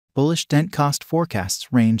Bullish Dent cost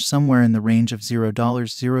forecasts range somewhere in the range of $0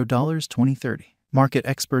 2030. Market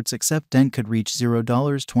experts accept Dent could reach $0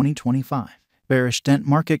 2025. Bearish Dent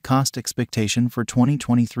market cost expectation for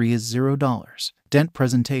 2023 is $0. Dent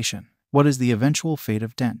presentation. What is the eventual fate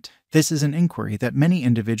of Dent? This is an inquiry that many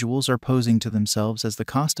individuals are posing to themselves as the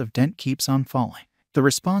cost of Dent keeps on falling. The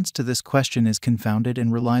response to this question is confounded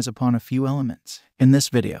and relies upon a few elements. In this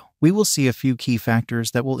video, we will see a few key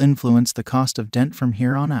factors that will influence the cost of Dent from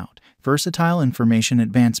here on out. Versatile information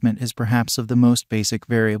advancement is perhaps of the most basic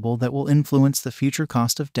variable that will influence the future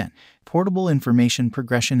cost of Dent. Portable information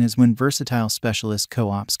progression is when versatile specialist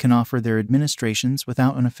co-ops can offer their administrations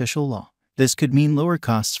without an official law. This could mean lower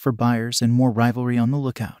costs for buyers and more rivalry on the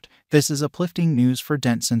lookout. This is uplifting news for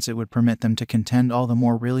Dent since it would permit them to contend all the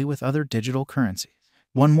more really with other digital currencies.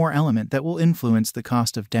 One more element that will influence the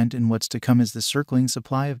cost of Dent in what's to come is the circling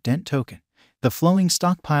supply of Dent token. The flowing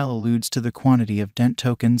stockpile alludes to the quantity of Dent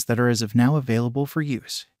tokens that are as of now available for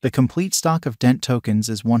use. The complete stock of Dent tokens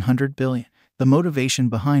is 100 billion. The motivation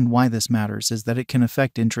behind why this matters is that it can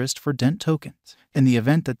affect interest for Dent tokens. In the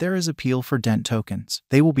event that there is appeal for Dent tokens,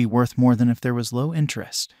 they will be worth more than if there was low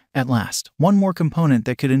interest. At last, one more component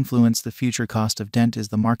that could influence the future cost of Dent is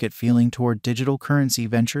the market feeling toward digital currency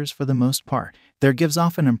ventures. For the most part, there gives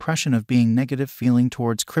off an impression of being negative feeling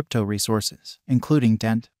towards crypto resources, including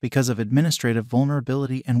Dent, because of administrative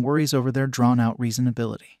vulnerability and worries over their drawn-out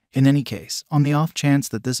reasonability. In any case, on the off chance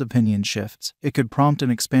that this opinion shifts, it could prompt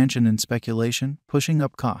an expansion in speculation, pushing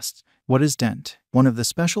up costs. What is Dent? One of the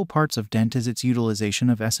special parts of Dent is its utilization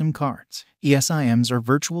of eSIM cards. eSIMs are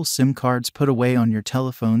virtual SIM cards put away on your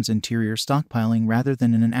telephone's interior stockpiling rather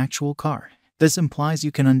than in an actual card. This implies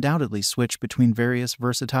you can undoubtedly switch between various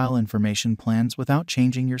versatile information plans without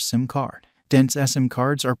changing your SIM card. Dent's eSIM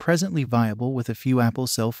cards are presently viable with a few Apple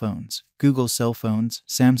cell phones, Google cell phones,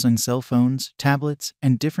 Samsung cell phones, tablets,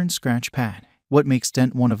 and different scratch pad. What makes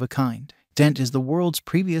Dent one of a kind? Dent is the world's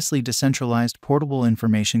previously decentralized portable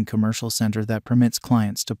information commercial center that permits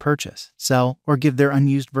clients to purchase, sell, or give their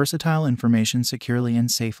unused versatile information securely and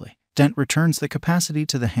safely. Dent returns the capacity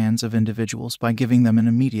to the hands of individuals by giving them an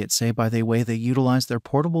immediate say by the way they utilize their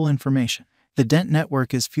portable information. The Dent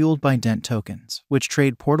network is fueled by Dent tokens, which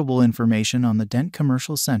trade portable information on the Dent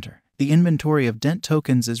Commercial Center. The inventory of Dent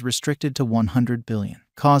tokens is restricted to 100 billion,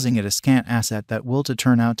 causing it a scant asset that will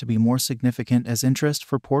turn out to be more significant as interest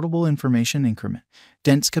for portable information increment.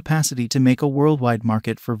 Dent's capacity to make a worldwide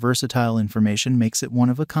market for versatile information makes it one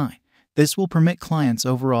of a kind. This will permit clients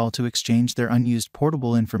overall to exchange their unused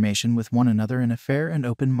portable information with one another in a fair and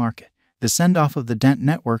open market. The send-off of the Dent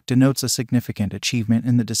network denotes a significant achievement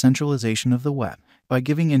in the decentralization of the web. By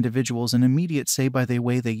giving individuals an immediate say by the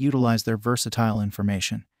way they utilize their versatile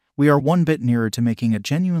information, we are one bit nearer to making a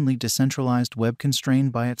genuinely decentralized web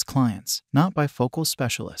constrained by its clients, not by focal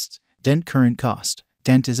specialists. Dent current cost.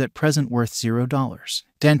 Dent is at present worth $0.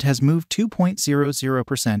 Dent has moved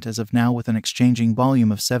 2.00% as of now with an exchanging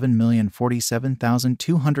volume of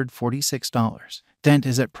 $7,047,246. Dent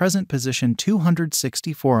is at present position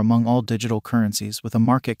 264 among all digital currencies with a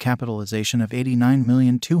market capitalization of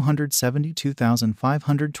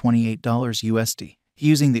 $89,272,528 USD.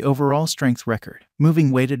 Using the overall strength record, moving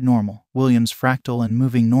weighted normal, Williams fractal and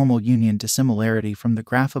moving normal union dissimilarity from the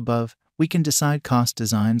graph above, we can decide cost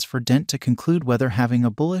designs for Dent to conclude whether having a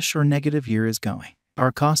bullish or negative year is going.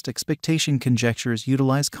 Our cost expectation conjectures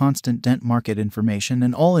utilize constant Dent market information,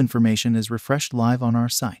 and all information is refreshed live on our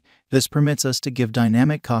site. This permits us to give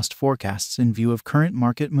dynamic cost forecasts in view of current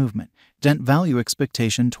market movement. Dent value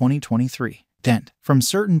expectation 2023. Dent, from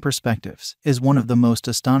certain perspectives, is one of the most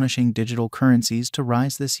astonishing digital currencies to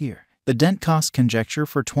rise this year. The Dent cost conjecture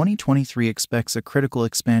for 2023 expects a critical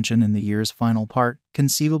expansion in the year's final part,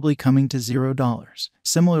 conceivably coming to $0.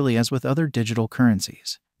 Similarly as with other digital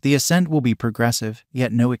currencies, the ascent will be progressive,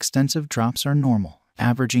 yet no extensive drops are normal.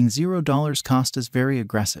 Averaging $0 cost is very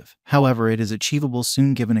aggressive. However, it is achievable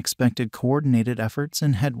soon given expected coordinated efforts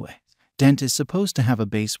and headway. Dent is supposed to have a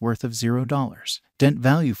base worth of $0. Dent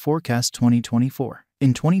value forecast 2024.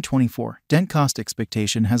 In 2024, Dent cost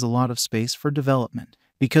expectation has a lot of space for development.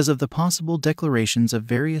 Because of the possible declarations of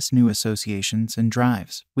various new associations and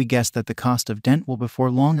drives, we guess that the cost of Dent will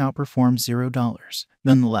before long outperform $0.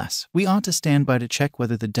 Nonetheless, we ought to stand by to check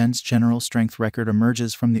whether the Dent's general strength record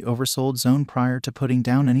emerges from the oversold zone prior to putting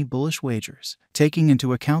down any bullish wagers. Taking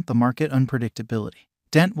into account the market unpredictability,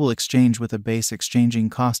 Dent will exchange with a base exchanging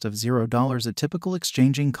cost of $0, a typical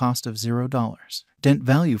exchanging cost of $0. Dent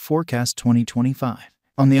value forecast 2025.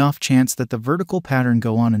 On the off chance that the vertical pattern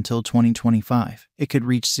go on until 2025, it could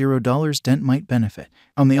reach $0. Dent might benefit.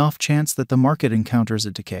 On the off chance that the market encounters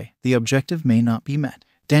a decay, the objective may not be met.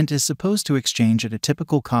 Dent is supposed to exchange at a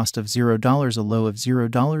typical cost of $0, a low of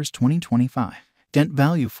 $0 2025. Dent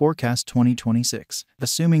Value Forecast 2026.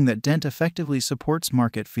 Assuming that Dent effectively supports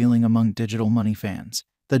market feeling among digital money fans,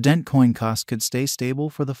 the Dent coin cost could stay stable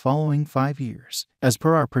for the following 5 years. As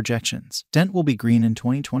per our projections, Dent will be green in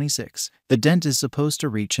 2026. The Dent is supposed to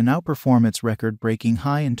reach and outperform its record-breaking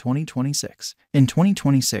high in 2026. In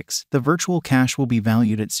 2026, the virtual cash will be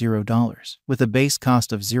valued at $0, with a base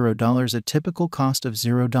cost of $0, a typical cost of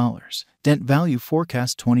 $0. Dent Value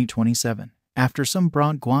Forecast 2027. After some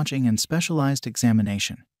broad watching and specialized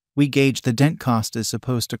examination, we gauge the Dent cost is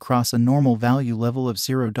supposed to cross a normal value level of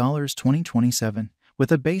 $0 2027, with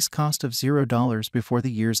a base cost of $0 before the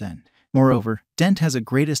year's end. Moreover, Dent has a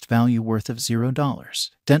greatest value worth of $0.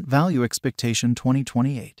 Dent Value Expectation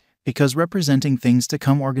 2028. Because representing things to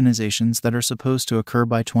come, organizations that are supposed to occur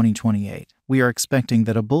by 2028, we are expecting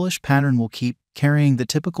that a bullish pattern will keep carrying the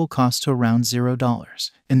typical cost to around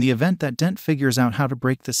 $0. In the event that Dent figures out how to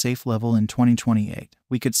break the safe level in 2028,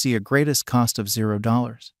 we could see a greatest cost of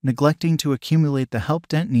 $0. Neglecting to accumulate the help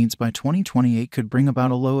Dent needs by 2028 could bring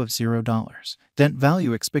about a low of $0. Dent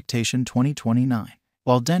Value Expectation 2029.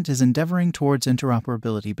 While Dent is endeavoring towards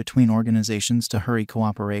interoperability between organizations to hurry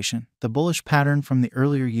cooperation, the bullish pattern from the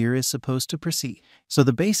earlier year is supposed to proceed. So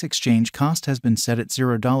the base exchange cost has been set at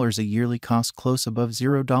 $0, a yearly cost close above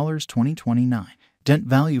 $0 2029. Dent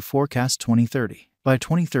Value Forecast 2030. By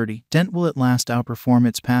 2030, Dent will at last outperform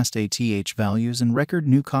its past ATH values and record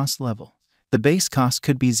new cost level. The base cost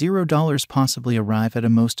could be $0, possibly arrive at a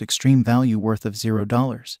most extreme value worth of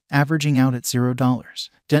 $0, averaging out at $0.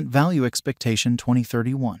 Dent Value Expectation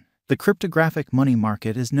 2031. The cryptographic money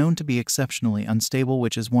market is known to be exceptionally unstable,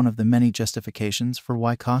 which is one of the many justifications for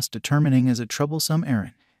why cost determining is a troublesome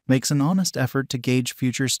errand. Makes an honest effort to gauge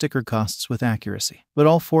future sticker costs with accuracy. But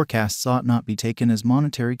all forecasts ought not be taken as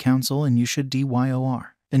monetary counsel, and you should DYOR.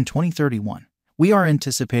 In 2031, we are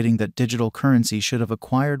anticipating that digital currency should have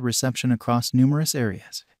acquired reception across numerous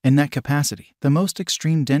areas. In that capacity, the most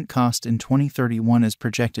extreme Dent cost in 2031 is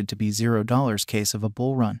projected to be $0 case of a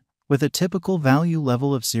bull run, with a typical value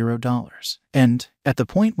level of $0. And, at the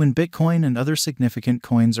point when Bitcoin and other significant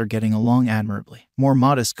coins are getting along admirably, more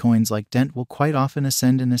modest coins like Dent will quite often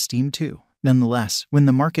ascend in esteem too. Nonetheless, when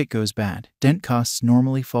the market goes bad, Dent costs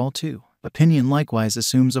normally fall too. Opinion likewise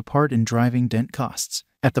assumes a part in driving Dent costs.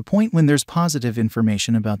 At the point when there's positive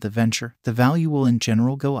information about the venture, the value will in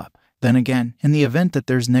general go up. Then again, in the event that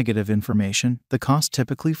there's negative information, the cost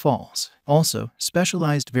typically falls. Also,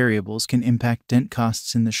 specialized variables can impact Dent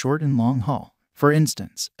costs in the short and long haul. For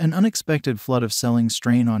instance, an unexpected flood of selling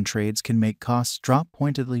strain on trades can make costs drop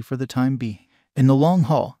pointedly for the time being. In the long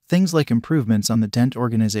haul, things like improvements on the Dent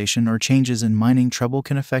organization or changes in mining trouble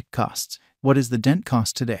can affect costs. What is the Dent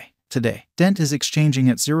cost today? Today, Dent is exchanging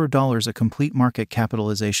at $0, a complete market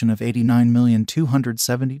capitalization of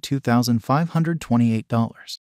 $89,272,528.